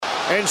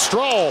And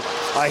Stroll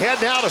ahead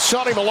now to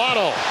Sonny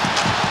Milano.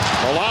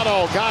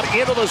 Milano got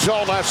into the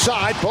zone left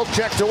side. Poke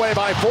checked away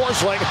by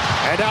Forsling.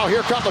 And now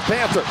here come the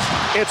Panthers.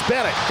 It's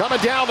Bennett coming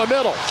down the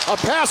middle. A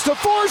pass to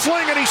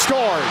Forsling and he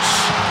scores.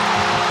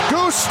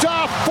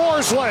 Gustav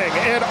Forsling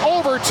in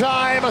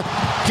overtime.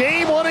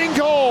 Game-winning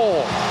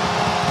goal.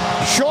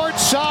 Short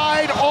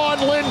side on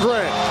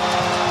Lindgren.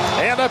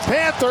 And the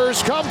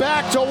Panthers come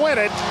back to win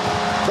it.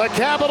 The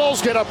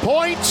Capitals get a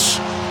point,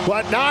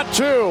 but not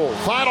two.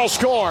 Final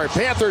score,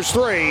 Panthers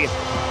 3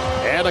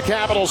 and the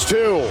Capitals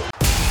 2.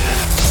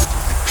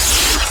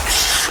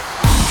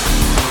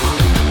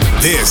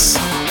 This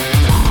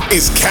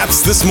is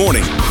Caps This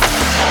Morning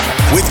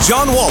with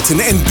John Walton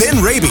and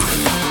Ben Raby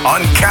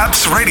on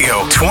Caps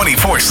Radio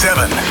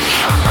 24/7.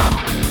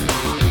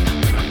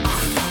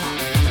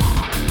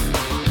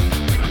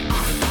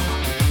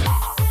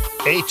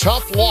 A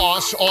tough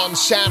loss on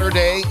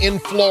Saturday in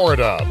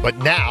Florida, but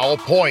now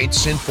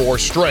points in 4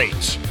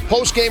 straight.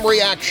 Post-game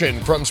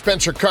reaction from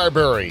Spencer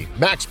Carbery,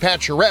 Max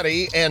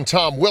Pacioretty, and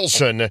Tom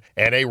Wilson,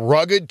 and a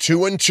rugged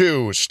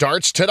 2-2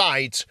 starts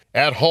tonight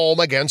at home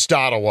against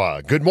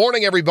Ottawa. Good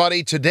morning,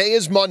 everybody. Today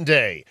is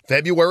Monday,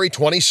 February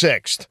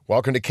 26th.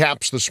 Welcome to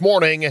Caps This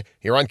Morning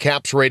here on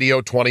Caps Radio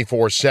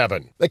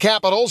 24/7. The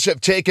Capitals have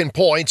taken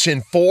points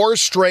in 4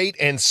 straight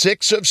and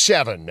 6 of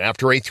 7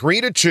 after a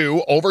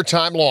 3-2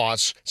 overtime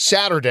loss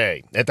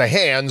Saturday at the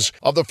hands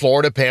of the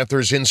Florida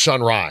Panthers in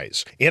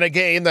Sunrise. In a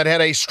game that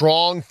had a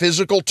strong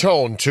physical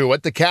tone to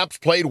it, the Caps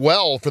played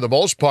well for the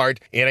most part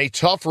in a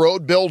tough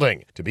road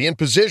building to be in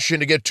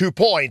position to get 2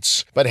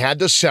 points, but had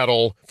to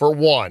settle for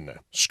 1.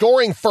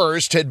 Scoring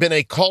first had been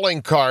a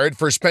calling card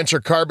for Spencer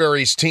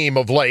Carbery's team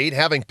of late,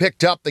 having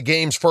picked up the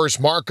game's first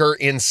marker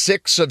in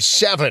 6 of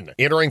 7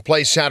 entering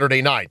play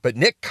Saturday night. But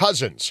Nick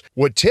Cousins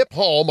would tip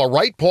home a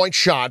right point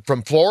shot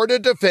from Florida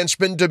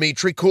defenseman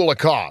Dmitry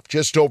Kulikov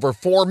just over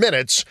 4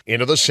 minutes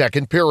into the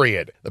second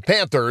period. The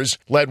Panthers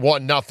led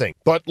 1-0.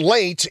 But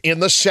late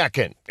in the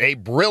second, a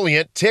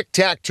brilliant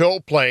tic-tac-toe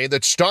play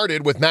that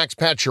started with Max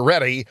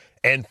Pacioretty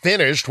and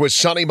finished with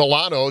Sonny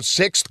Milano's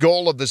 6th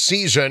goal of the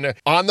season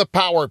on the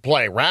power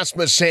play.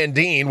 Rasmus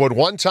Sandin would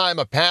one-time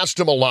a pass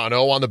to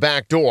Milano on the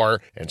back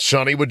door, and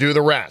Sonny would do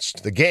the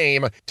rest. The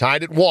game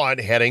tied at 1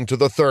 heading to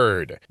the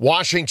third.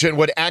 Washington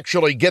would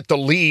actually get the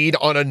lead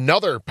on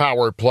another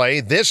power play,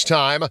 this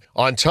time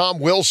on Tom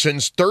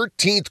Wilson's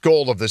 13th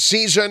goal of the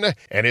season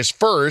and his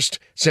first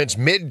since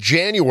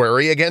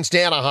mid-January against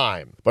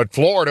Anaheim. But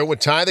Florida would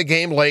tie the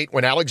game late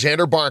when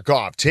Alexander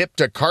Barkov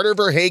tipped a Carter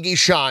Verhaeghe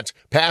shot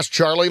past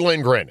Charlie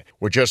Lindgren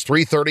with just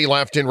 3:30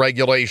 left in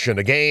regulation.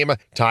 The game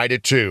tied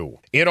at 2.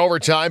 In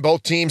overtime,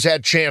 both teams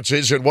had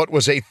chances in what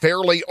was a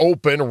fairly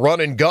open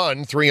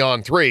run-and-gun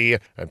 3-on-3,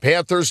 and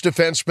Panthers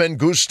defenseman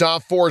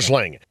Gustav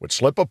Forsling would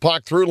slip a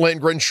puck through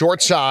Lindgren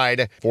short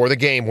side for the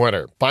game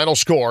winner. Final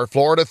score,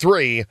 Florida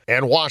 3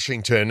 and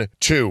Washington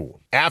 2.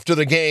 After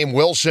the game,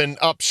 Wilson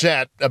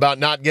upset about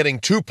not getting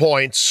 2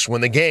 points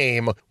when the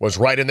game was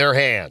right in their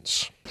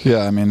hands. Yeah,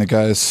 I mean, the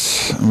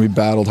guys, we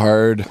battled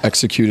hard,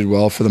 executed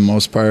well for the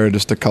most part.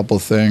 Just a couple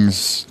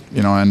things,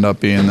 end up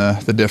being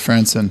the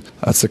difference, and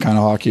that's the kind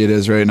of hockey it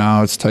is right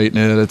now. It's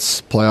tight-knit,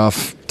 it's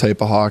playoff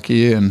type of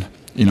hockey, and,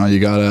 you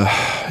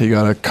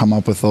gotta come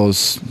up with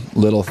those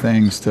little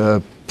things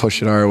to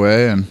push it our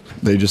way, and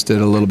they just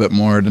did a little bit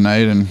more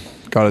tonight and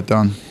got it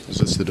done. Is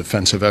this the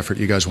defensive effort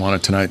you guys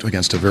wanted tonight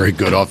against a very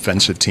good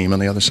offensive team on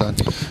the other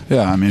side?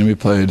 Yeah, I mean, we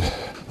played,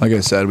 like I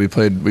said, we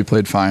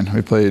played fine.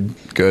 We played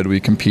good. We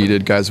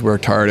competed. Guys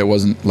worked hard. It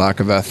wasn't lack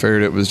of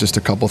effort. It was just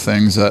a couple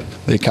things that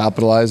they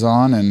capitalize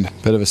on, and a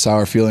bit of a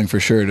sour feeling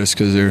for sure just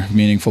because they're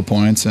meaningful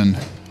points, and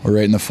we're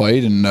right in the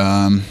fight, and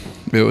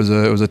it was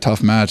a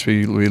tough match.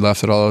 We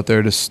left it all out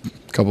there, just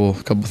a couple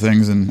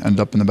things, and ended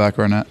up in the back of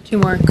our net. 2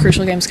 more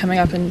crucial games coming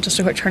up, and just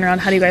a quick turnaround.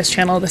 How do you guys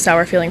channel the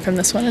sour feeling from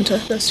this one into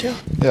those 2?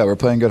 Yeah, we're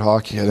playing good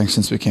hockey. I think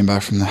since we came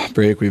back from the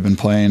break, we've been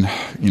playing,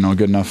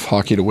 good enough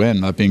hockey to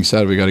win. That being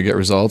said, we got to get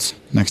results.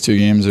 Next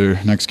game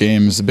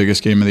is the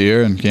biggest game of the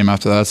year, and game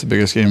after that's the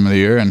biggest game of the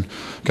year, and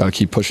got to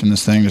keep pushing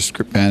this thing, just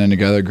banding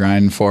together,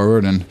 grinding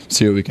forward, and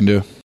see what we can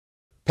do.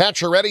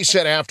 Pacioretty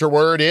said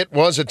afterward it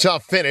was a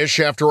tough finish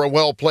after a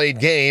well-played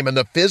game, and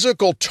the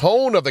physical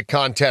tone of the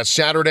contest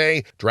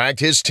Saturday dragged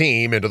his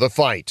team into the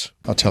fight.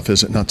 How tough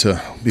is it not to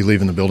be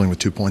leaving the building with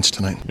 2 points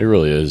tonight? It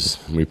really is.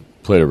 We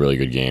played a really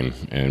good game,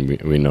 and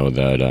we know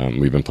that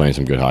we've been playing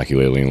some good hockey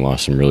lately and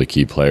lost some really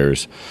key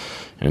players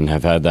and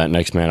have had that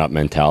next man up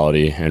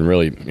mentality and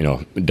really,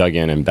 dug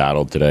in and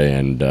battled today,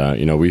 and,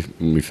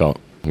 we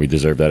felt we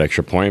deserve that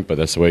extra point, but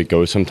that's the way it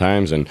goes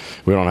sometimes, and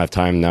we don't have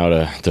time now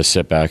to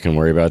sit back and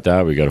worry about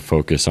that. We got to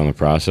focus on the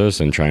process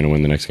and trying to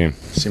win the next game.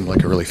 Seemed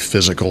like a really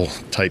physical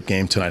type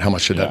game tonight. How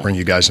much did that bring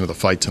you guys into the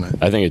fight tonight?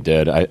 I think it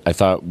did. I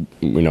thought,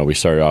 we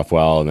started off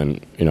well,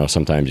 and then,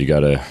 sometimes you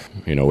got to,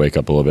 wake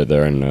up a little bit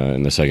there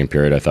in the second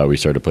period. I thought we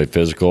started to play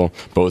physical.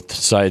 Both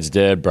sides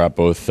did, brought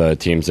both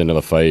teams into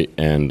the fight,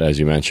 and as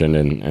you mentioned,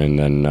 and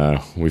then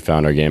we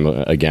found our game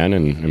again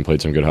and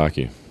played some good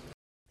hockey.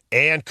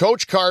 And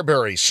Coach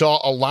Carbery saw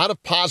a lot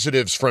of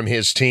positives from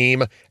his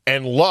team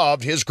and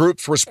loved his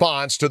group's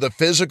response to the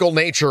physical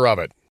nature of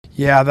it.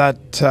 Yeah,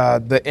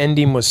 the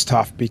ending was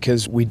tough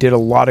because we did a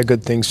lot of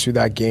good things through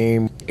that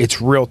game.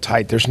 It's real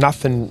tight. There's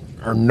nothing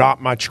or not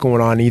much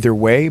going on either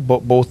way,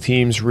 but both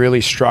teams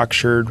really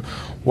structured.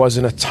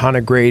 Wasn't a ton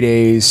of grade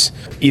A's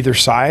either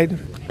side.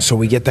 So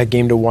we get that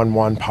game to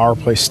 1-1. Power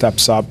play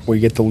steps up. We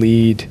get the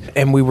lead.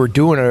 And we were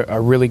doing a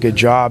really good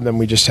job. Then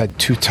we just had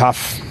two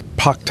tough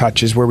puck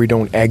touches where we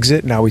don't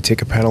exit. Now we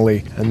take a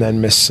penalty and then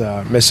miss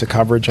a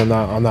coverage on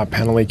that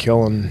penalty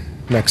kill. And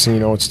next thing you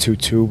know, it's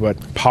 2-2.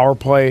 But power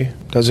play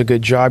does a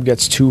good job,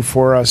 gets 2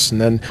 for us,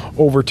 and then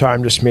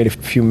overtime just made a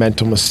few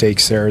mental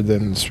mistakes there,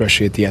 then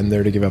especially at the end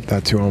there to give up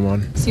that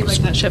 2-on-1. Seemed like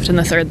that shift in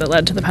the third that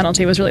led to the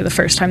penalty was really the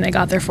first time they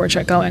got their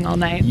forecheck going all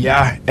night.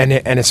 Yeah, and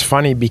it's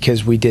funny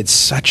because we did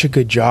such a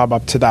good job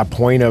up to that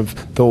point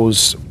of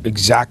those,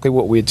 exactly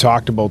what we had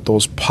talked about,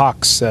 those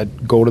pucks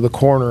that go to the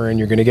corner and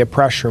you're going to get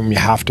pressure and you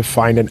have to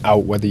find an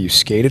out, whether you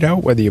skate it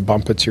out, whether you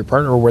bump it to your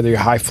partner, or whether you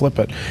high flip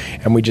it.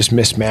 And we just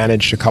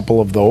mismanaged a couple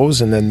of those,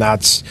 and then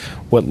that's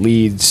what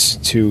leads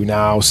to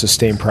now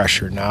sustained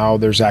pressure. Now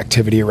there's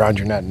activity around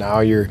your net. Now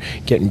you're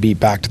getting beat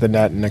back to the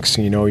net, and next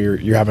thing you know,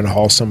 you're having to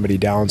haul somebody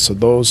down. So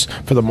those,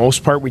 for the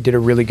most part, we did a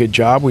really good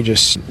job. We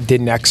just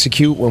didn't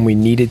execute when we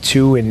needed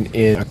to in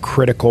a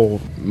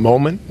critical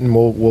moment, and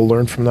we'll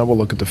learn from that. We'll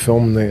look at the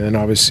film, and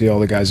obviously all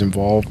the guys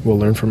involved will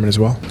learn from it as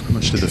well. How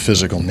much did the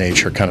physical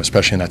nature, kind of,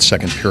 especially in that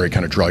second period,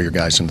 kind of draw your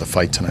guys into the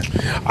fight tonight?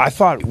 I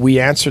thought we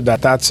answered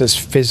that. That's as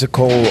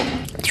physical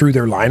through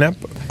their lineup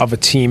of a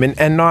team,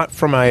 and not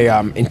from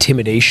a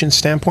intimidation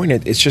standpoint.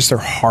 It's just they're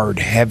hard,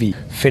 heavy,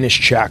 finish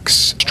checks,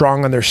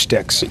 strong on their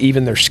sticks,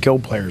 even their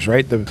skilled players,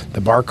 right? The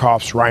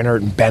Barkovs,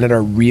 Reinhardt, and Bennett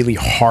are really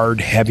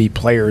hard, heavy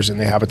players, and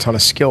they have a ton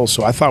of skill.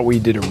 So I thought we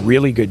did a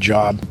really good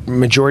job,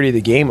 majority of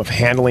the game, of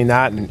handling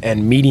that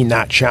and meeting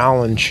that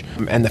challenge,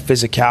 and the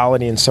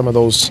physicality in some of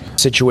those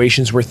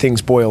situations where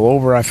things boil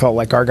over. I felt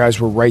like our guys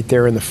were right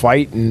there in the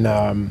fight,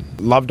 and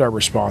loved our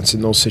response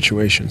in those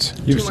situations.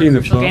 You've seen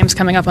the games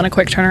coming up on a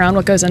quick turnaround.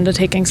 What goes into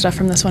taking stuff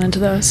from this one into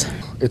those?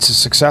 It's a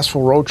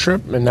successful road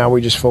trip, and now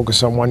we just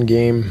focus on one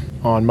game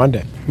on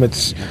Monday.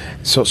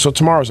 So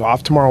tomorrow's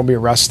off. Tomorrow will be a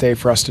rest day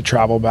for us to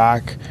travel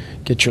back,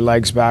 get your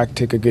legs back,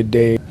 take a good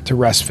day to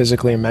rest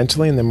physically and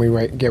mentally, and then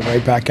we get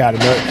right back at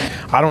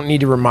it. I don't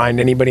need to remind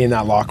anybody in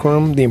that locker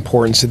room the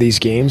importance of these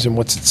games and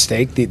what's at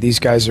stake. These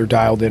guys are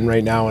dialed in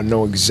right now and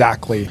know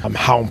exactly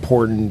how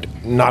important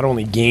not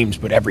only games,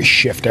 but every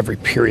shift, every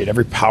period,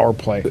 every power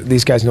play.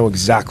 These guys know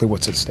exactly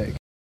what's at stake.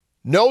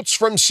 Notes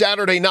from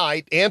Saturday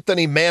night: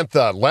 Anthony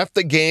Mantha left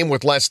the game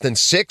with less than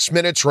 6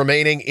 minutes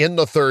remaining in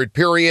the third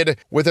period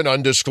with an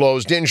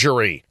undisclosed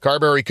injury.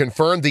 Carbery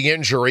confirmed the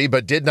injury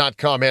but did not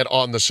comment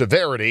on the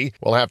severity.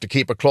 We'll have to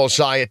keep a close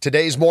eye at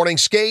today's morning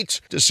skate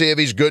to see if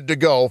he's good to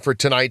go for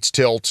tonight's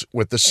tilt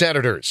with the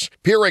Senators.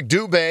 Pierre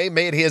Dubé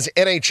made his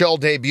NHL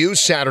debut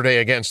Saturday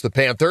against the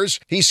Panthers.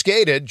 He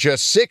skated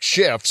just 6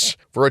 shifts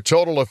for a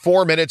total of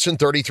 4 minutes and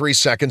 33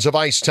 seconds of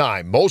ice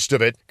time, most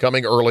of it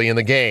coming early in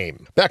the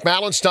game. Beck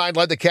Malenstein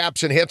led the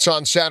Caps in hits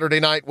on Saturday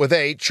night with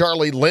 8.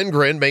 Charlie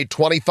Lindgren made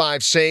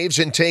 25 saves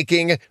in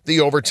taking the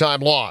overtime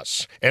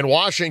loss. And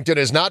Washington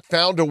has not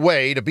found a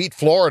way to beat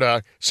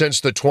Florida since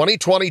the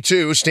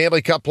 2022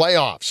 Stanley Cup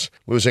playoffs,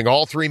 losing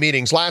all 3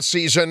 meetings last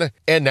season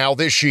and now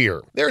this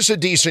year. There's a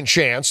decent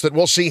chance that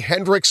we'll see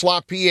Hendrix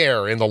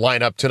Lapierre in the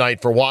lineup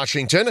tonight for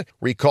Washington.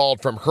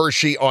 Recalled from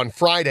Hershey on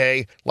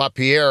Friday,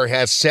 Lapierre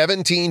has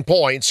 17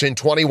 points in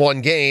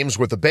 21 games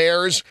with the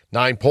Bears,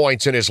 9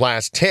 points in his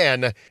last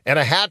 10, and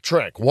a hat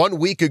trick 1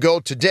 week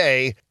ago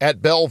today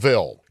at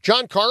Belleville.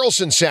 John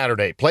Carlson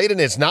Saturday played in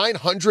his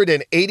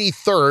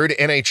 983rd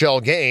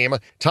NHL game,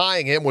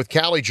 tying him with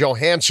Calle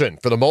Johansson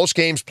for the most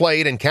games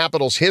played in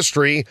Capitals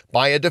history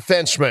by a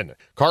defenseman.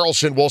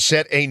 Carlson will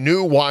set a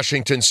new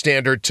Washington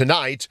standard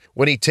tonight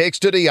when he takes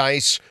to the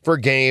ice for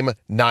game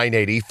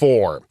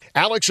 984.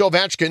 Alex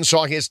Ovechkin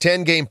saw his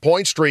 10-game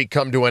point streak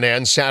come to an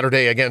end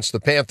Saturday against the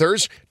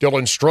Panthers.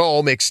 Dylan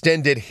Strome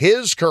extended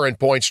his current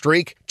point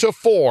streak to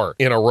 4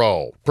 in a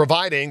row,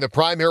 providing the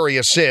primary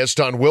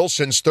assist on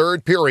Wilson's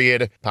third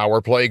period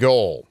power play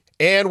goal.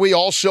 And we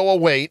also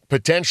await,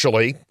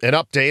 potentially, an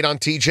update on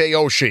TJ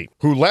Oshie,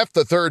 who left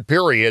the third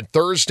period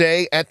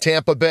Thursday at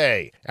Tampa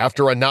Bay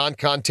after a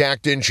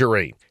non-contact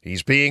injury.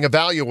 He's being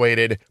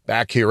evaluated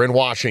back here in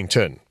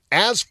Washington.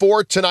 As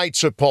for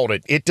tonight's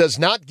opponent, it does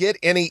not get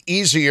any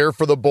easier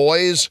for the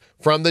boys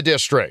from the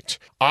district.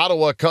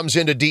 Ottawa comes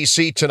into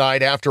D.C.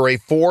 tonight after a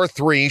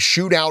 4-3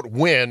 shootout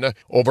win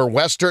over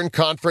Western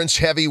Conference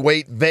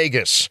heavyweight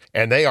Vegas,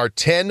 and they are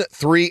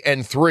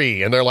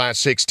 10-3-3 in their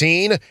last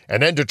 16.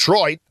 And then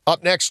Detroit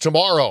up next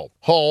tomorrow,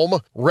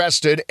 home,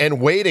 rested, and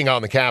waiting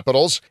on the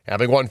Capitals,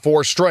 having won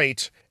 4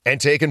 straight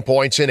and taken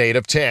points in 8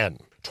 of 10.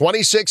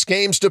 26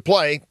 games to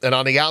play, and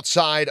on the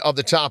outside of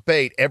the top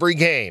 8, every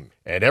game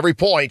and every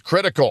point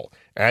critical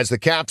as the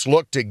Caps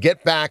look to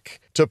get back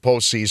to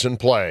postseason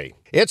play.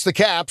 It's the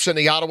Caps and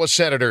the Ottawa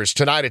Senators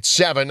tonight at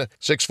 7,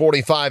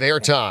 6:45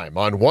 airtime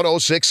on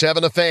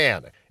 106.7 The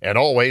Fan and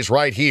always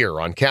right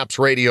here on Caps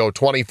Radio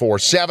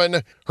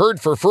 24/7, heard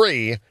for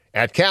free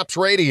at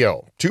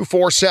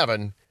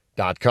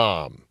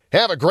capsradio247.com.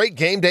 Have a great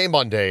game day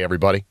Monday,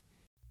 everybody.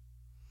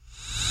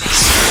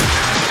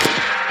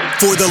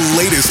 For the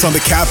latest on the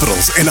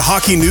Capitals and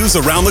hockey news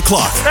around the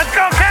clock. Let's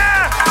go,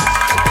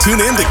 Caps! Tune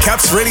in to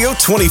Caps Radio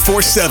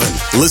 24/7.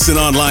 Listen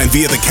online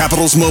via the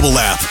Capitals mobile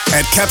app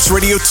at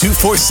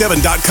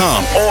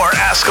capsradio247.com Or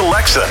ask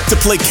Alexa to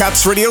play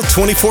Caps Radio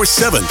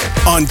 24/7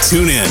 on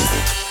TuneIn.